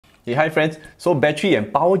Hey, hi friends. So battery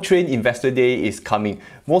and powertrain investor day is coming.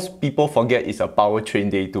 Most people forget it's a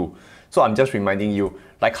powertrain day too. So I'm just reminding you,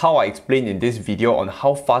 like how I explained in this video on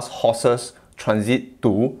how fast horses transit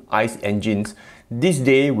to ICE engines, this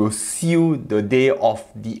day will seal the day of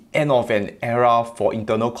the end of an era for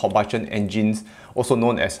internal combustion engines, also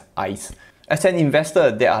known as ICE. As an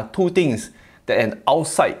investor, there are two things that an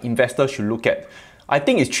outside investor should look at. I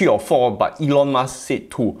think it's 3 or 4, but Elon Musk said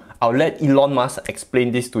 2. I'll let Elon Musk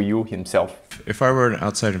explain this to you himself. If I were an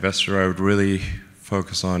outside investor, I would really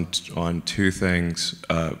focus on two things.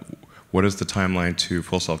 What is the timeline to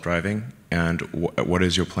full self-driving, and what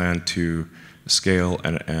is your plan to scale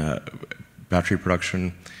battery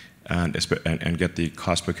production and get the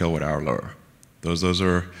cost per kilowatt hour lower? Those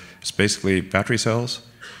are basically battery cells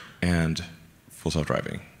and full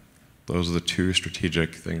self-driving. Those are the two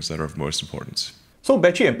strategic things that are of most importance. So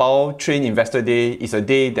Battery and Powertrain Investor Day is a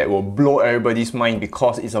day that will blow everybody's mind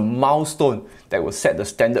because it's a milestone that will set the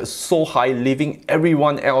standard so high, leaving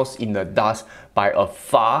everyone else in the dust by a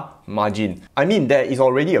far margin. I mean, there is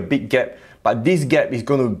already a big gap, but this gap is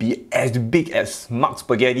going to be as big as Mark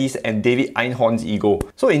Spaghetti's and David Einhorn's ego.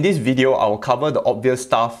 So in this video, I will cover the obvious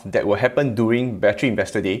stuff that will happen during Battery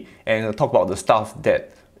Investor Day and I'll talk about the stuff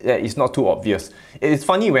that is not too obvious. It's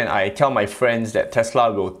funny when I tell my friends that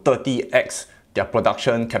Tesla will 30x their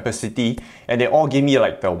production capacity, and they all give me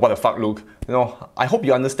like the what the fuck look. You know, I hope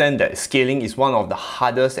you understand that scaling is one of the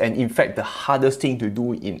hardest and in fact the hardest thing to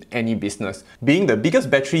do in any business. Being the biggest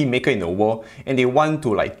battery maker in the world and they want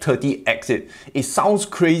to like 30x it. It sounds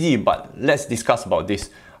crazy, but let's discuss about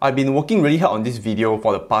this. I've been working really hard on this video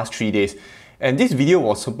for the past 3 days, and this video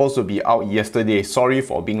was supposed to be out yesterday. Sorry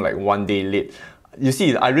for being like 1 day late. You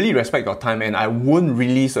see, I really respect your time and I won't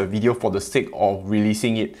release a video for the sake of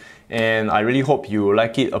releasing it. And I really hope you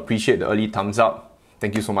like it, appreciate the early thumbs up.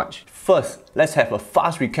 Thank you so much. First, let's have a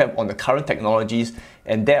fast recap on the current technologies,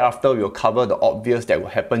 and thereafter we'll cover the obvious that will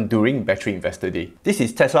happen during Battery Investor Day. This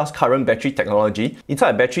is Tesla's current battery technology.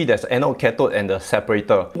 Inside a battery, there's anode, cathode, and the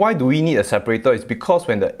separator. Why do we need a separator? It's because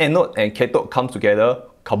when the anode and cathode come together,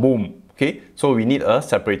 kaboom, okay? So we need a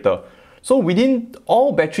separator. So within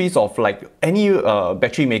all batteries of like any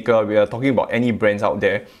battery maker, we are talking about any brands out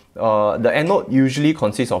there, the anode usually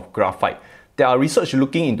consists of graphite. There are research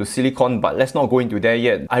looking into silicon, but let's not go into there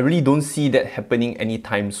yet. I really don't see that happening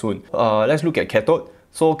anytime soon. Let's look at cathode.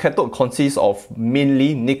 So cathode consists of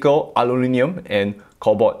mainly nickel, aluminum, and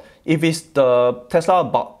cobalt. If it's the Tesla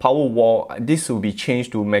Powerwall, this will be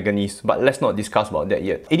changed to manganese, but let's not discuss about that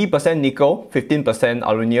yet. 80% nickel, 15%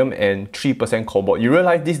 aluminum, and 3% cobalt. You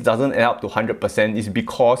realize this doesn't add up to 100%. It's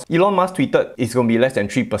because Elon Musk tweeted it's going to be less than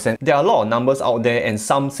 3%. There are a lot of numbers out there, and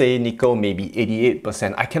some say nickel may be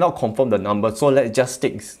 88%. I cannot confirm the number, so let's just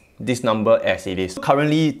stick this number as it is.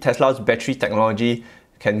 Currently, Tesla's battery technology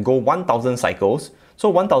can go 1,000 cycles. So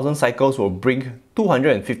 1,000 cycles will bring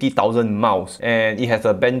 250,000 miles, and it has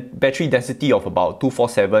a battery density of about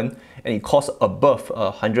 247, and it costs above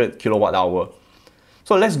 100 kilowatt hour.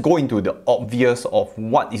 So let's go into the obvious of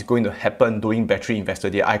what is going to happen during Battery Investor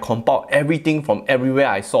Day. I compiled everything from everywhere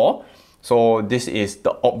I saw, so this is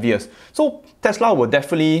the obvious. So Tesla will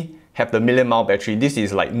definitely have the million-mile battery. This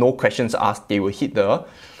is like no questions asked, they will hit the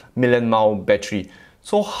million-mile battery.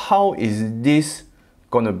 So how is this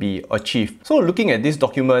going to be achieved? So looking at this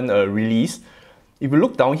document release, if you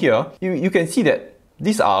look down here, you can see that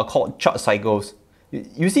these are called charge cycles.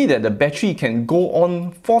 You see that the battery can go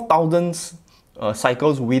on 4,000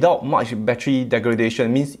 cycles without much battery degradation. It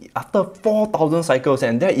means after 4,000 cycles,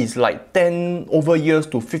 and that is like 10 over years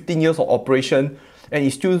to 15 years of operation, and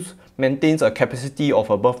it still maintains a capacity of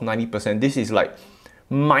above 90%. This is like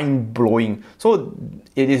mind-blowing. So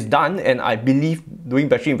it is done, and I believe during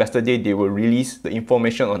Battery Investor Day they will release the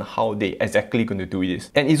information on how they exactly going to do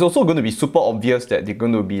this. And it's also going to be super obvious that they're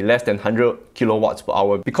going to be less than 100 kilowatts per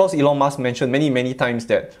hour, because Elon Musk mentioned many times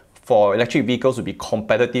that for electric vehicles to be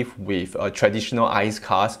competitive with traditional ICE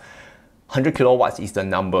cars, 100 kilowatts is the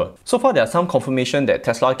number. So far there are some confirmation that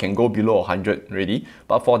Tesla can go below 100 already,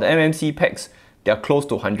 but for the MMC packs, they are close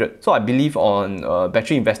to 100. So I believe on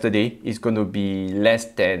Battery Investor Day, it's going to be less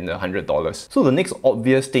than $100. So the next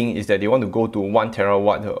obvious thing is that they want to go to 1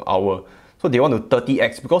 terawatt hour. So they want to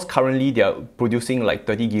 30x, because currently they are producing like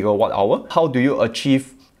 30 gigawatt hour. How do you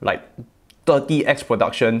achieve like 30x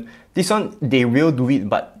production? This one, they will do it,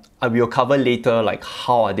 but I will cover later like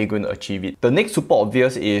how are they going to achieve it. The next super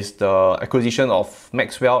obvious is the acquisition of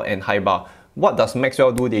Maxwell and Hybar. what does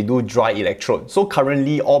Maxwell do? They do dry electrode. So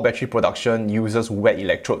currently all battery production uses wet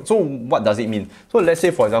electrode. So what does it mean? So let's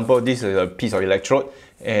say for example, this is a piece of electrode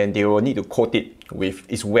and they will need to coat it with,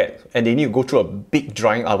 it's wet, and they need to go through a big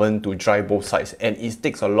drying oven to dry both sides, and it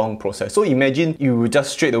takes a long process. So imagine you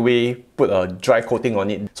just straight away put a dry coating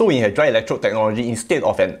on it. So when you have dry electrode technology, instead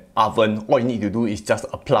of an oven, all you need to do is just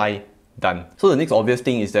apply, done. So the next obvious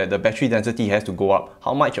thing is that the battery density has to go up.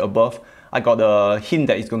 How much above? I got a hint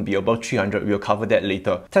that it's going to be above 300, we'll cover that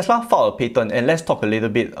later. Tesla filed a patent, and let's talk a little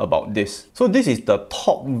bit about this. So this is the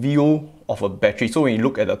top view of a battery. So when you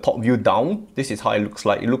look at the top view down, this is how it looks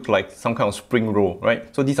like. It looks like some kind of spring roll,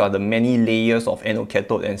 right? So these are the many layers of anode,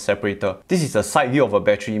 cathode and separator. This is a side view of a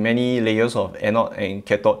battery, many layers of anode and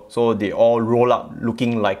cathode. So they all roll up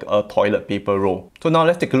looking like a toilet paper roll. So now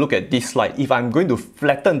let's take a look at this slide. If I'm going to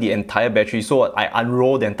flatten the entire battery, so I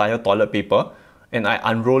unroll the entire toilet paper and I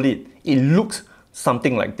unroll it, it looks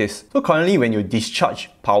something like this. So currently when you discharge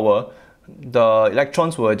power, the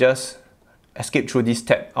electrons will just escape through this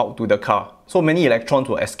tap out to the car. So many electrons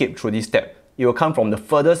will escape through this tap. It will come from the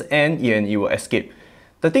furthest end and it will escape.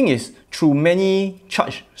 The thing is, through many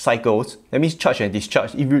charge cycles, that means charge and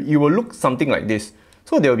discharge, you will look something like this.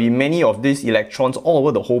 So there will be many of these electrons all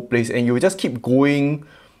over the whole place, and you will just keep going.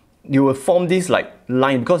 You will form this like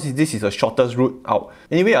line because this is the shortest route out.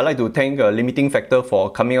 Anyway, I'd like to thank Limiting Factor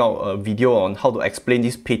for coming out a video on how to explain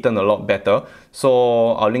this patent a lot better.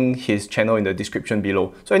 So I'll link his channel in the description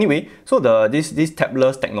below. So anyway, so this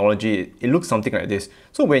tapless technology, it looks something like this.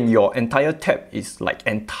 So when your entire tap is like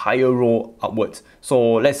entire row upwards,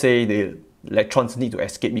 so let's say the electrons need to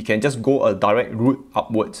escape, you can just go a direct route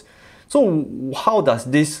upwards. So how does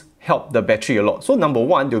this help the battery a lot? So number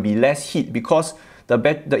one, there will be less heat because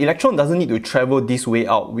the electron doesn't need to travel this way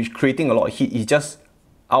out, which creating a lot of heat. Is just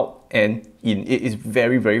out and in. It is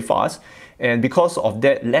very, very fast. And because of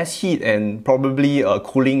that, less heat and probably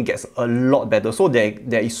cooling gets a lot better. So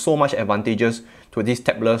there is so much advantages to this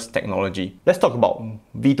tapless technology. Let's talk about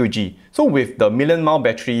V2G. So with the million-mile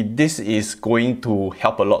battery, this is going to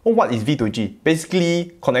help a lot. So what is V2G?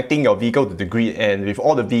 Basically connecting your vehicle to the grid, and with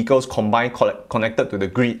all the vehicles combined connected to the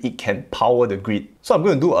grid, it can power the grid. So I'm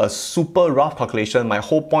going to do a super rough calculation. My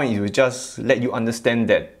whole point is to just let you understand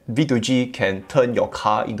that V2G can turn your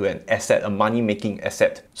car into an asset, a money-making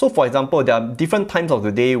asset. So for example, there are different times of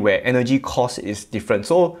the day where energy cost is different.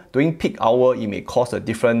 So during peak hour, it may cost a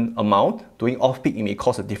different amount. During off-peak, it may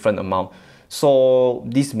cost a different amount. So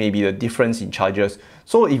this may be the difference in charges.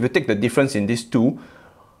 So if you take the difference in these two,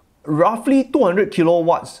 roughly 200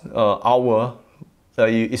 kilowatts hour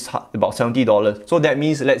is about $70. So that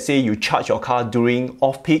means, let's say you charge your car during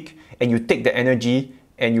off-peak and you take the energy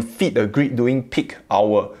and you feed the grid during peak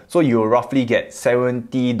hour. So you'll roughly get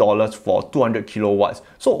 $70 for 200 kilowatts.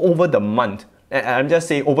 So over the month, and I'm just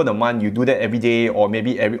saying over the month, you do that every day or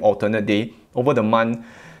maybe every alternate day, over the month,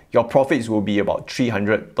 your profits will be about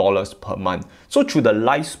 $300 per month. So through the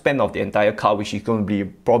lifespan of the entire car, which is going to be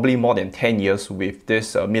probably more than 10 years with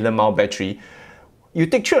this million-mile battery, you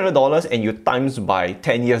take $300 and you times by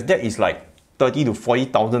 10 years, that is like $30,000 to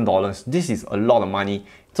 $40,000. This is a lot of money.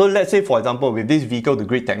 So let's say, for example, with this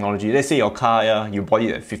vehicle-to-grid technology, let's say your car, you bought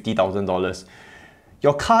it at $50,000.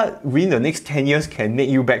 Your car within the next 10 years can make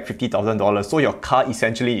you back $50,000. So your car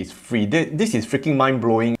essentially is free. This is freaking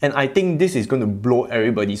mind-blowing, and I think this is going to blow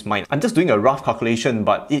everybody's mind. I'm just doing a rough calculation,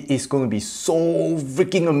 but it is going to be so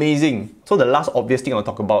freaking amazing. So the last obvious thing I'll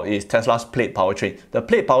talk about is Tesla's plate powertrain. The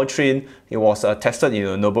plate powertrain, it was tested in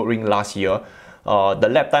the Nürburgring last year. The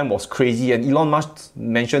lap time was crazy, and Elon Musk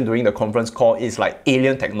mentioned during the conference call it's like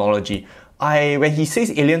alien technology. When he says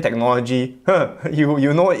alien technology,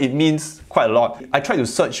 you know it means quite a lot. I tried to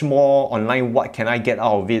search more online, what can I get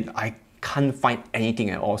out of it? I can't find anything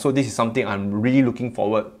at all. So this is something I'm really looking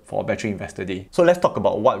forward for Battery Investor Day. So let's talk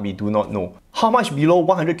about what we do not know. How much below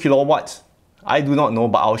 100 kilowatts? I do not know,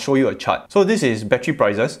 but I'll show you a chart. So this is battery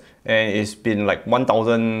prices, and it's been like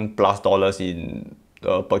 $1,000 plus in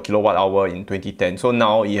per kilowatt hour in 2010. So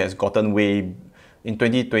now it has gotten way, in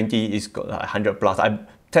 2020 it's got 100 plus.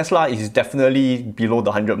 Tesla is definitely below the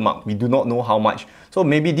 100 mark. We do not know how much. So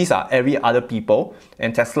maybe these are every other people,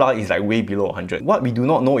 and Tesla is like way below 100. What we do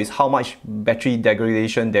not know is how much battery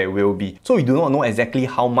degradation there will be. So we do not know exactly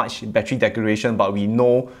how much battery degradation, but we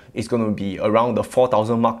know it's going to be around the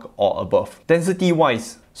 4,000 mark or above. Density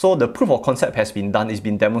wise, so the proof of concept has been done. It's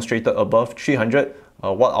been demonstrated above 300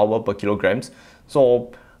 watt hour per kilograms.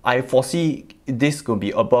 So I foresee this could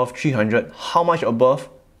be above 300. How much above?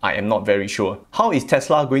 I am not very sure. How is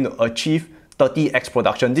Tesla going to achieve 30x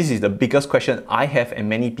production? This is the biggest question I have and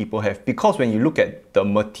many people have, because when you look at the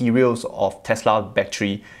materials of Tesla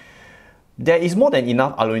battery, there is more than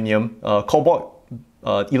enough aluminium. Cobalt,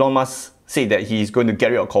 Elon Musk said that he is going to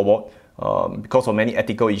get rid of cobalt because of many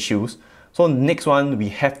ethical issues. So next one, we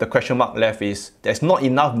have the question mark left is there's not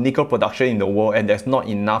enough nickel production in the world and there's not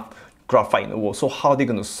enough graphite in the world. So how are they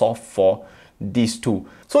going to solve for these two?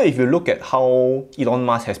 So if you look at how Elon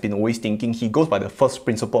Musk has been always thinking, he goes by the first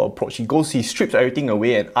principle approach. He strips everything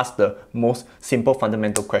away and asks the most simple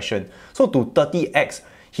fundamental question. So to 30x,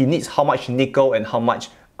 he needs how much nickel and how much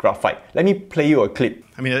graphite. Let me play you a clip.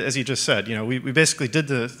 I mean, as you just said, we basically did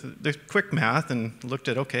the quick math and looked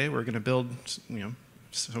at, okay, we're going to build,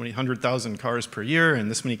 so many 100,000 cars per year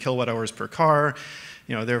and this many kilowatt hours per car,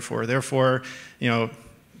 therefore,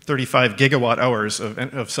 35 gigawatt hours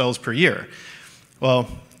of cells per year. Well,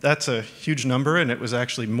 that's a huge number, and it was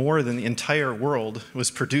actually more than the entire world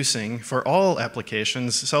was producing for all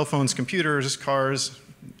applications, cell phones, computers, cars,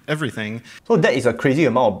 everything. So that is a crazy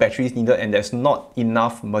amount of batteries needed, and there's not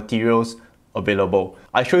enough materials available.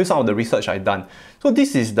 I'll show you some of the research I've done. So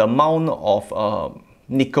this is the amount of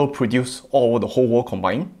nickel produced all over the whole world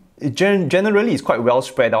combined. Generally, it's quite well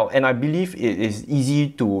spread out, and I believe it is easy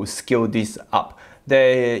to scale this up.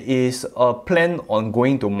 There is a plan on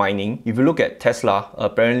going to mining. If you look at Tesla,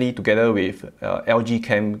 apparently together with LG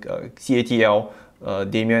Chem, CATL,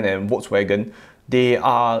 Damien and Volkswagen, they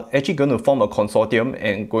are actually going to form a consortium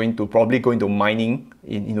and probably going to mining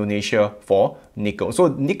in Indonesia for nickel. So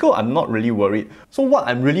nickel, I'm not really worried. So what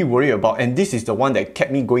I'm really worried about, and this is the one that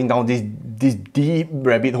kept me going down this deep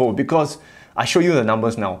rabbit hole, because I show you the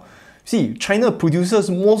numbers now. See, China produces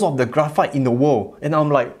most of the graphite in the world, and I'm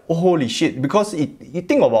like, oh, holy shit, because you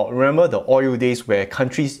think about, remember the oil days where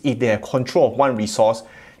countries, if they have control of one resource,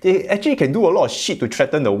 they actually can do a lot of shit to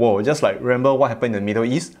threaten the world. Just like, remember what happened in the Middle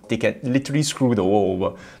East? They can literally screw the world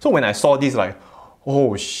over. So when I saw this, like,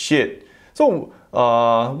 oh shit. So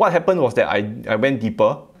what happened was that I went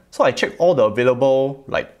deeper. So I checked all the available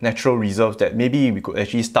natural reserves that maybe we could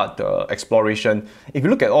actually start the exploration. If you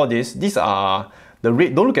look at all this, these are the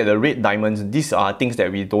red. Don't look at the red diamonds. These are things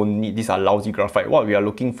that we don't need. These are lousy graphite. What we are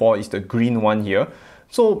looking for is the green one here.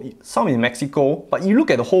 So some in Mexico, but you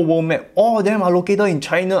look at the whole world map, all of them are located in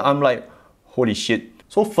China. I'm like, holy shit.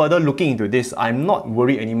 So further looking into this, I'm not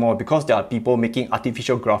worried anymore because there are people making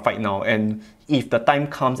artificial graphite now, and if the time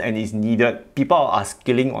comes and is needed, people are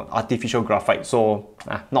scaling on artificial graphite, so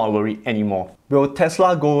not worried anymore. Will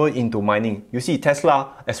Tesla go into mining? You see,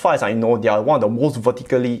 Tesla, as far as I know, they are one of the most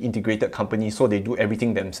vertically integrated companies, so they do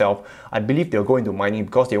everything themselves. I believe they'll go into mining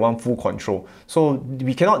because they want full control. So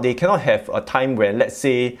they cannot have a time where, let's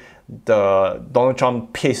say, Donald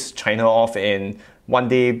Trump pissed China off and one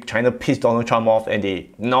day China pissed Donald Trump off and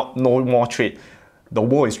they no more trade. The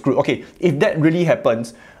world is screwed. Okay, if that really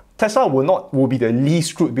happens, Tesla will be the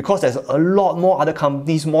least screwed because there's a lot more other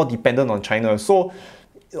companies more dependent on China. So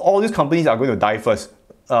all these companies are going to die first.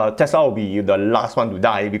 Tesla will be the last one to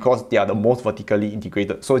die because they are the most vertically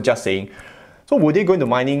integrated. So just saying. So will they go into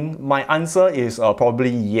mining? My answer is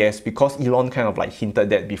probably yes, because Elon kind of hinted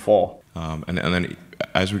that before. And then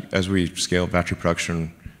as we scale battery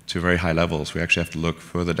production to very high levels, we actually have to look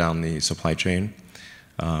further down the supply chain,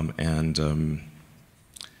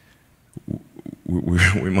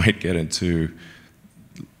 we might get into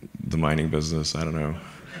the mining business. I don't know,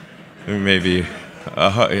 maybe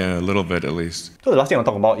yeah, a little bit at least. So the last thing I'll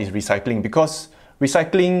talk about is recycling, because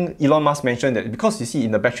recycling, Elon Musk mentioned that because you see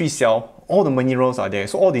in the battery cell, all the minerals are there,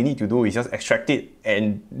 so all they need to do is just extract it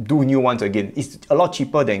and do new ones again. It's a lot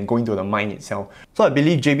cheaper than going to the mine itself. So I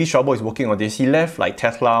believe JB Straubel is working on this. He left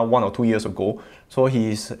Tesla 1 or 2 years ago, so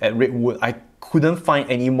he's at Redwood. I couldn't find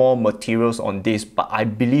any more materials on this, but I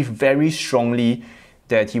believe very strongly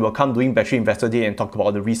that he will come doing Battery Investor Day and talk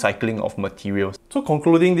about the recycling of materials. So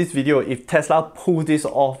concluding this video, if Tesla pulls this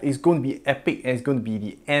off, it's going to be epic and it's going to be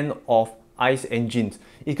the end of ICE engines.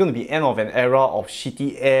 It's going to be end of an era of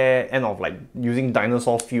shitty air, end of using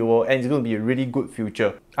dinosaur fuel, and it's going to be a really good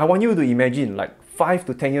future. I want you to imagine 5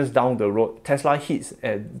 to 10 years down the road, Tesla hits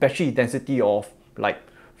a battery density of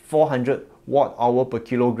 400 watt-hour per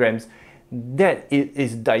kilograms. That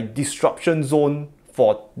is the disruption zone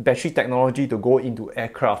for battery technology to go into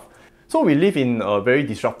aircraft. So we live in a very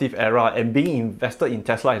disruptive era, and being invested in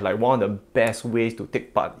Tesla is one of the best ways to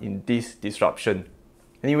take part in this disruption.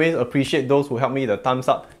 Anyways, appreciate those who helped me the thumbs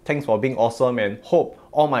up. Thanks for being awesome, and hope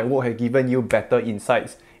all my work has given you better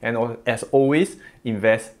insights. And as always,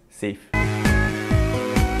 invest safe.